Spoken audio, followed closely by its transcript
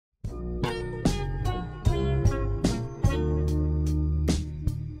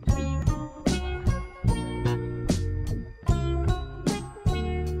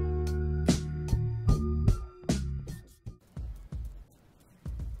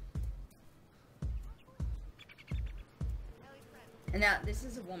And now, this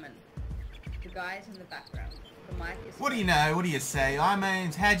is a woman. The guy is in the background. The mic is... What do you know? What do you say? My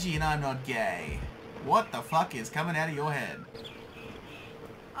name's Haji and I'm not gay. What the fuck is coming out of your head?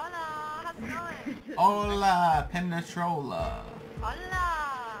 Hola, how's it going? Hola, penetrola.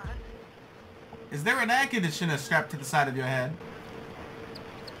 Hola. Is there an air conditioner strapped to the side of your head?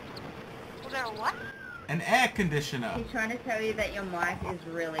 Was there a what? An air conditioner. He's trying to tell you that your mic is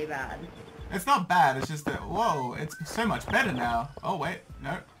really bad. It's not bad, it's just that, whoa, it's so much better now. Oh wait,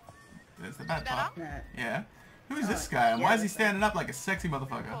 no. There's the bad part. No. Yeah. Who's this guy and why is he standing up like a sexy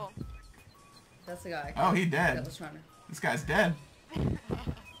motherfucker? Cool. That's the guy. Oh, he dead. That was trying to... This guy's dead.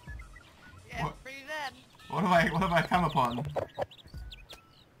 Yeah, What? pretty dead. What have I come upon?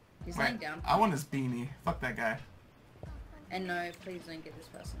 He's laying Wait, down. I want his beanie. Fuck that guy. And no, please don't get this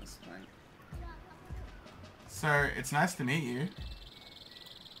person a smoke. Sir, it's nice to meet you.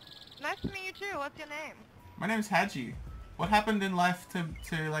 Nice to meet you too. What's your name? My name's Haji. What happened in life to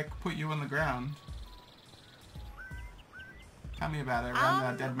like put you on the ground? Tell me about it around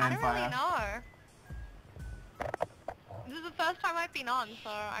that dead man I don't fire. really know. This is the first time I've been on,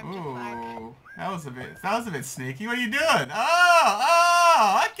 so I'm just like... Ooh, that was a bit sneaky. What are you doing?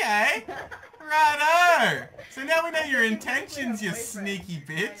 Oh, okay. Righto. So now we know your intentions, you sneaky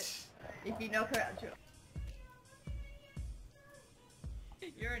bitch. If you knock her out,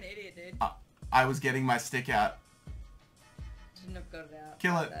 you're an idiot, dude. I was getting my stick out. Shouldn't have got it out.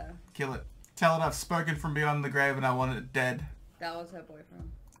 Kill it. Kill it. Tell it I've spoken from beyond the grave and I want it dead. That was her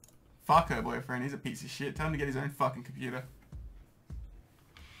boyfriend. Fuck her boyfriend. He's a piece of shit. Tell him to get his own fucking computer.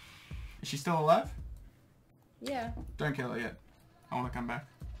 Is she still alive? Yeah. Don't kill her yet. I want to come back.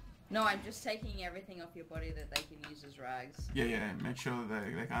 No, I'm just taking everything off your body that they can use as rags. Yeah. Make sure that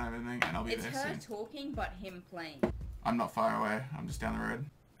they can't have anything and I'll be It's there her soon. talking, but him playing. I'm not far away. I'm just down the road.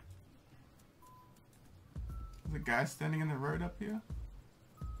 There's a guy standing in the road up here.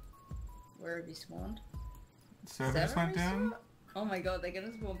 Where have you spawned? Servers went down. Oh my god, they're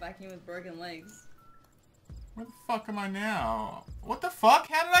gonna spawn back in with broken legs. Where the fuck am I now? What the fuck?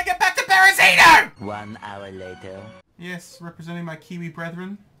 How did I get back to Berezino? 1 hour later. Yes, representing my Kiwi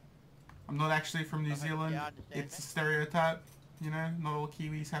brethren. I'm not actually from New Zealand. It's a stereotype. You know, not all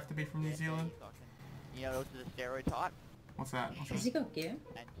Kiwis have to be from New Zealand. You know, this is a stereotype. What's that? Has he got gear?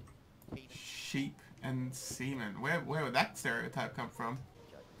 Sheep and semen. Where would that stereotype come from?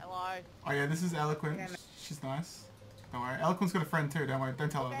 Hello. Oh yeah, this is EloquenT. She's nice. Don't worry. EloquenT's got a friend too. Don't worry. Don't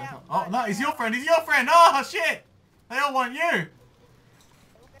tell her. Don't tell her. Oh no, he's your friend. He's your friend. Oh shit! They all want you.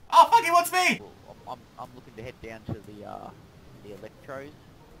 Oh fuck! He wants me. I'm looking to head down to the electros.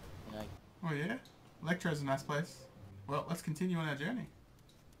 You know. Oh yeah. Electro's a nice place. Well, let's continue on our journey.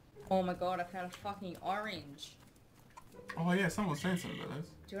 Oh my god, I found a fucking orange. Oh yeah, someone was saying something about those.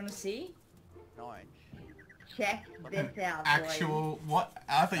 Do you wanna see? Orange. Check this out, Actual what?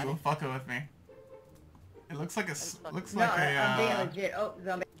 I thought you were fucking with me. It looks like a I'm being legit. Oh,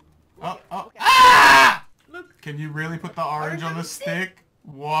 zombie. Oh. Okay. Ah! Look. Can you really put the orange on the stick?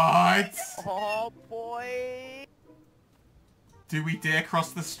 What? Oh boy. Do we dare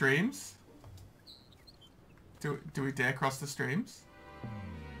cross the streams? Do we dare cross the streams?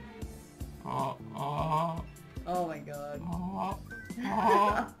 Oh. Oh my god.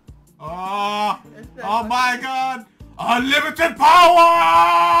 Oh my god! Unlimited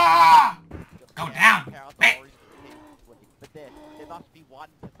power! Go down! But there must be one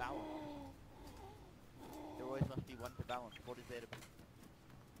to balance. There always must be one to balance. What is there to...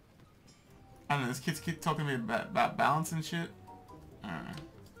 I don't know, this kid's talking to me about balance and shit. I don't know.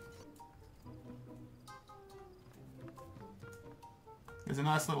 There's a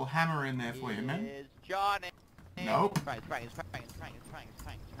nice little hammer in there for you, man. Here's Johnny. Nope. Frank.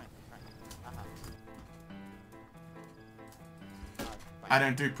 I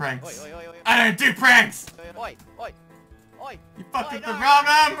don't do pranks. Oi. I don't do pranks! Oi. You fucked with the no. wrong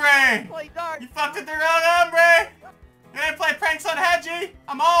hombre! Oi, don't. You fucked with the wrong hombre! You don't play pranks on Haji!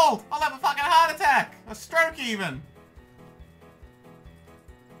 I'm old! I'll have a fucking heart attack! A stroke even!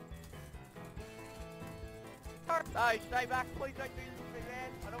 No, stay back. Please don't do this to me, man.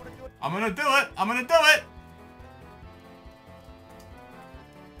 I don't want to do it. I'm gonna do it! I'm gonna do it!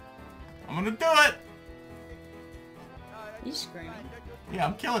 I'm gonna do it! He's screaming. Yeah,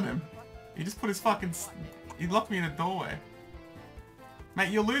 I'm killing him. He just put his fucking... He locked me in a doorway. Mate,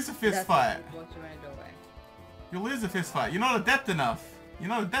 you'll lose a fist fight. Locked you in a doorway. You'll lose a fist fight. You're not adept enough. You're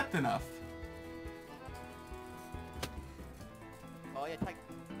not adept enough. Oh, yeah, take...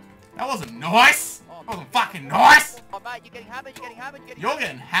 That wasn't nice! That wasn't fucking nice! Oh, mate, you're getting hammered, You're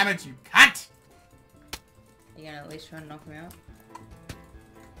getting hammered, you cunt! You gonna at least try and knock him out?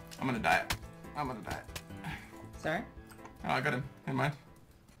 I'm gonna die. I'm gonna die. Sorry? Oh, I got him. Never mind.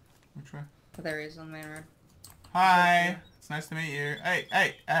 Which way? Oh, there he is on the main road. Hi. It's nice to meet you. Hey,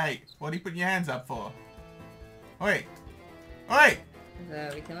 hey, hey. What are you putting your hands up for? Wait. Wait.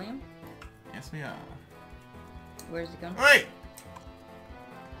 Are we killing him? Yes, we are. Where's he going? Wait.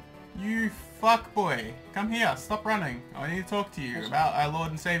 You fuck boy. Come here. Stop running. I need to talk to you about our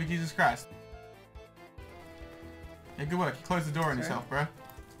Lord and Savior Jesus Christ. Yeah, good work. You closed the door on yourself, bro.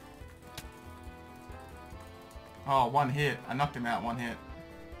 Oh, one hit. I knocked him out one hit.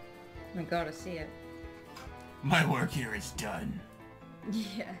 Oh my god, I see it. My work here is done.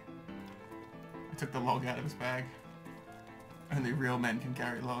 Yeah. I took the log out of his bag. Only real men can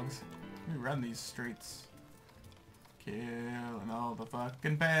carry logs. We run these streets. Killing all the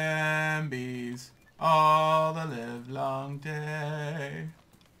fucking Bambies all the live long day.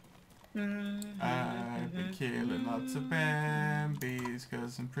 I've been killing lots of Bambies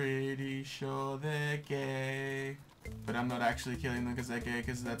cause I'm pretty sure they're gay. But I'm not actually killing them cause they're gay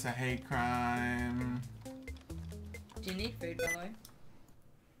cause that's a hate crime. Do you need food, by the way?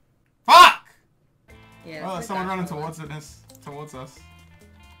 Fuck! Yeah. Oh, there's someone running towards us.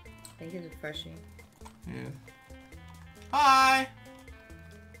 I think it's refreshing. Yeah. Hi!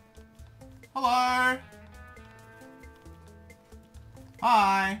 Hello!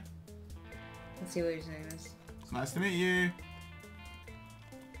 Hi! Let's see what his name is. It's nice to meet you.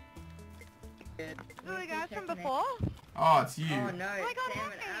 Who are the guys from before? Oh, it's you. Oh no, Oh my god,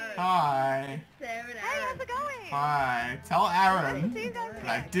 Sam and Aaron. Hi. Sam and Hey, Aaron. how's it going? Hi. Tell Aaron See you guys that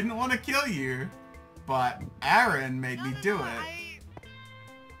I again. didn't want to kill you, but Aaron made me do it.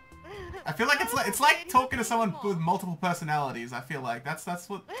 I feel like it's like talking to someone with multiple personalities. I feel like that's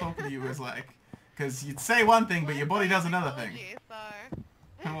what talking to you is like, because you'd say one thing but your body does another thing.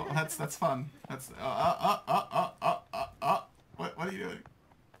 Well, that's fun. That's what are you doing?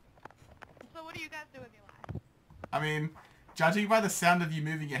 So what do you guys do with your life? I mean, judging by the sound of you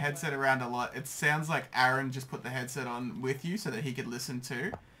moving your headset around a lot, it sounds like Aaron just put the headset on with you so that he could listen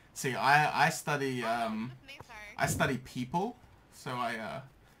too. See, I study I study people, so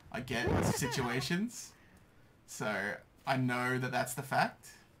I get situations. So I know that that's the fact,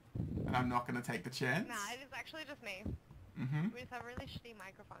 and I'm not gonna take the chance. Nah, it is actually just me. Mhm. We just have really shitty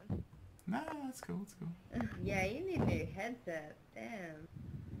microphones. No, that's cool. It's cool. Yeah, you need a new headset. Damn.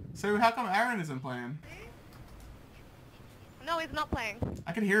 So how come Aaron isn't playing? No, he's not playing.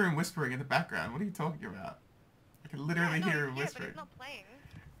 I can hear him whispering in the background. What are you talking about? I can literally Yeah, no, hear him but whispering. he's not playing.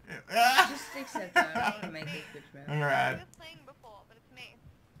 Just accept that. I don't want to make this switch, man. He Alright. was playing before, but it's me.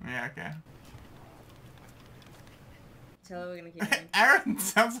 Yeah, okay. Tell her we're gonna keep him. Aaron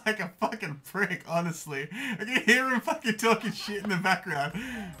sounds like a fucking prick, honestly. I can hear him fucking talking shit in the background.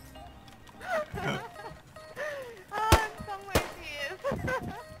 Oh, in some ways he is.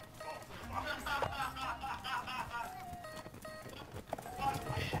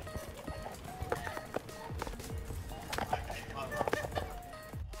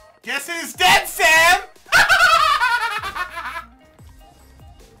 Guess who's dead, Sam?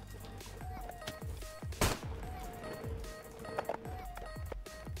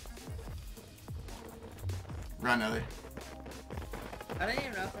 Run, Ellie. I don't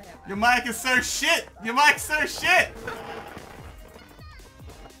even know if I have. Your mic is so shit! Your mic's so shit!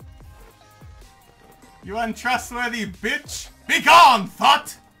 You untrustworthy bitch! Be gone,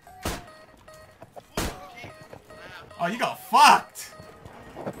 thought! Oh, you got fucked!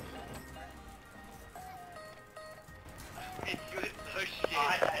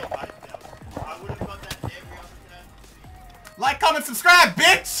 Like, comment, subscribe,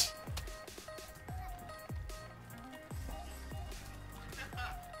 bitch!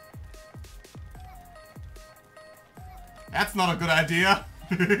 That's not a good idea.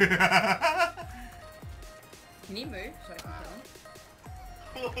 Can you move so I can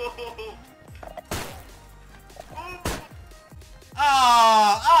kill him?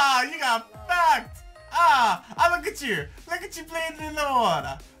 You got fucked! Look at you! Look at you playing in the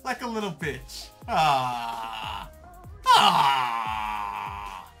water! Like a little bitch. I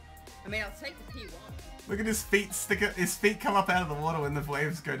mean, I'll take the P1. Look at his feet his feet come up out of the water when the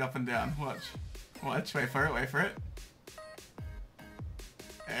waves go up and down. Watch. Watch, wait for it, wait for it.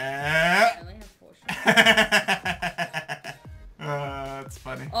 I only have 4 shots. That's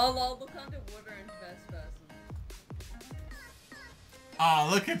funny. Oh lol, look underwater in first person. Oh,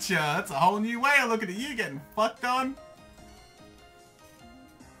 look at you. That's a whole new way of looking at you getting fucked on.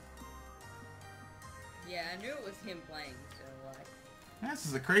 Yeah, I knew it was him playing, so like... This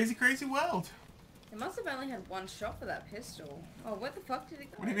is a crazy, crazy world. He must have only had 1 shot for that pistol. Oh, where the fuck did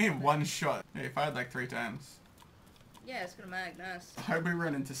it go? What do you mean, 1 shot? Yeah, he fired like 3 times. Yeah, it's gonna mag, nice. I hope we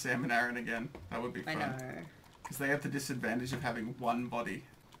run into Sam and Aaron again. That would be fun. I know. Because they have the disadvantage of having one body.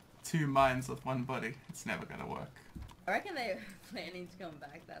 2 minds with one body. It's never gonna work. I reckon they were planning to come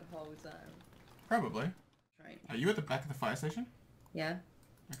back that whole time. Probably. Right. Are you at the back of the fire station? Yeah.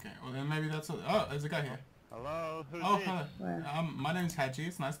 Okay, well then maybe that's... Oh, there's a guy here. Hello, who's Oh, this? hello. Where? My name's Haji.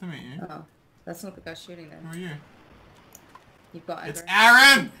 It's nice to meet you. Oh, that's not the guy shooting then. Who are you? You've got It's aggro.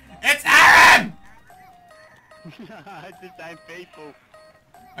 Aaron! It's Aaron! It's the same people.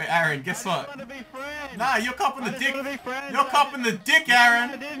 Wait, Aaron, guess I what? just want to be friends. Nah, you're copping the I just dick. wanna be friends. You're copping the dick, Aaron.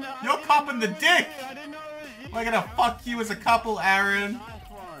 I You're didn't copping the know it was dick. you. I didn't know it was you. We're gonna fuck you as a couple, Aaron. Nice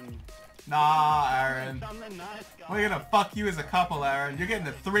one. Nah, Aaron. Something nice, guys. We're gonna fuck you as a couple, Aaron. You're getting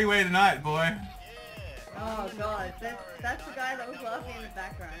a 3-way tonight, boy. Yeah. Oh god, that's the guy that was laughing in the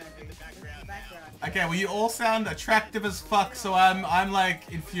background. I think. That's the background. Okay, well you all sound attractive as fuck, so I'm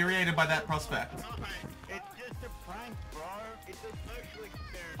like infuriated by that prospect. It's just a prank, bro. It's a social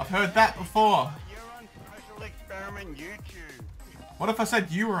experiment. I've heard that before. You're on social experiment YouTube. What if I said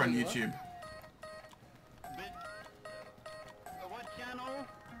you were on YouTube? But, what channel?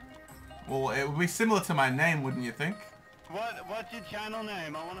 Well, it would be similar to my name, wouldn't you think? What's your channel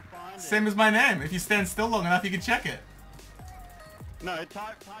name? I want to find it. Same as my name. If you stand still long enough, you can check it. No,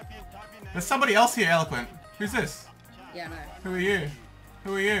 type your name. There's somebody else here, Eloquent. Who's this? Yeah, no. Who are you?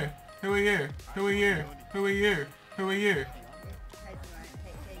 Who are you? Who are you? Who are you? Who are you? Who are you?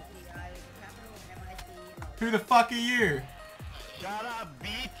 Who the fuck are you? Shut up,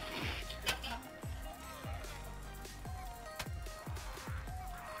 bitch.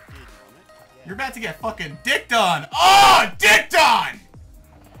 You're about to get fucking dicked on. Oh, dicked on!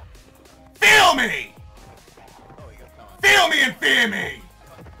 Feel me! Feel me and fear me!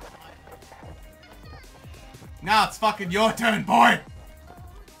 Now it's fucking your turn, boy!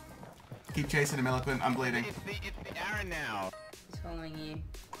 Keep chasing him, Eloquent. I'm bleeding. It's the Aaron now. He's following you.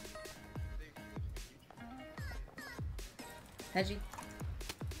 Haji?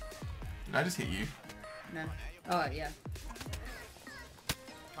 Did I just hit you? No. Oh, yeah.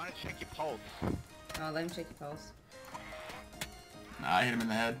 Trying to check your pulse. Oh, let me check your pulse. Nah, I hit him in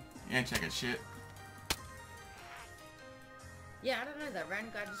the head. You ain't checking shit. Yeah, I don't know, that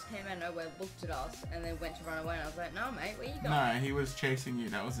random guy just came out of nowhere, looked at us, and then went to run away, and I was like, no, mate, where you going? No, he was chasing you.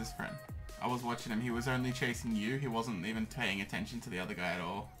 That was his friend. I was watching him. He was only chasing you. He wasn't even paying attention to the other guy at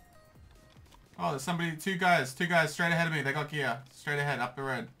all. Oh, there's somebody. Two guys straight ahead of me. They got gear. Straight ahead, up the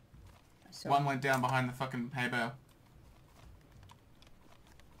road. One went down behind the fucking hay bale.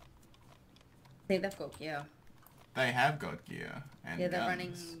 I think they've got gear. They have got gear and Yeah, they're guns.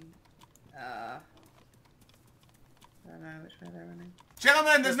 running, I don't know which way they're running.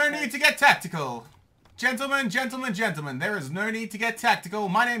 Gentlemen, there's no need to get tactical. Gentlemen, there is no need to get tactical.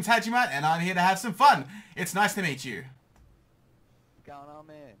 My name's HAGImite, and I'm here to have some fun. It's nice to meet you. What's going on,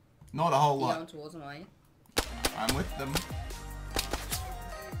 man? Not a whole You lot. going towards them, are you? I'm with them.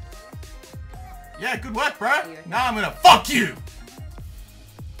 Yeah, good work, bro. Yeah. Now I'm gonna fuck you.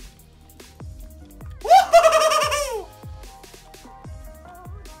 Woohoo!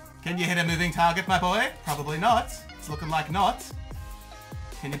 Can you hit a moving target, my boy? Probably not. It's looking like not.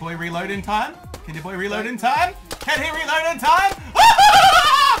 Can your boy reload in time? Can your boy reload in time? Can he reload in time?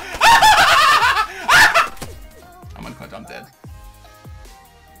 I'm unconscious. I'm dead.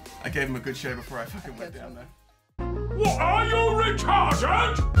 I gave him a good show before I fucking went down there. What, are you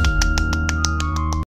retarded?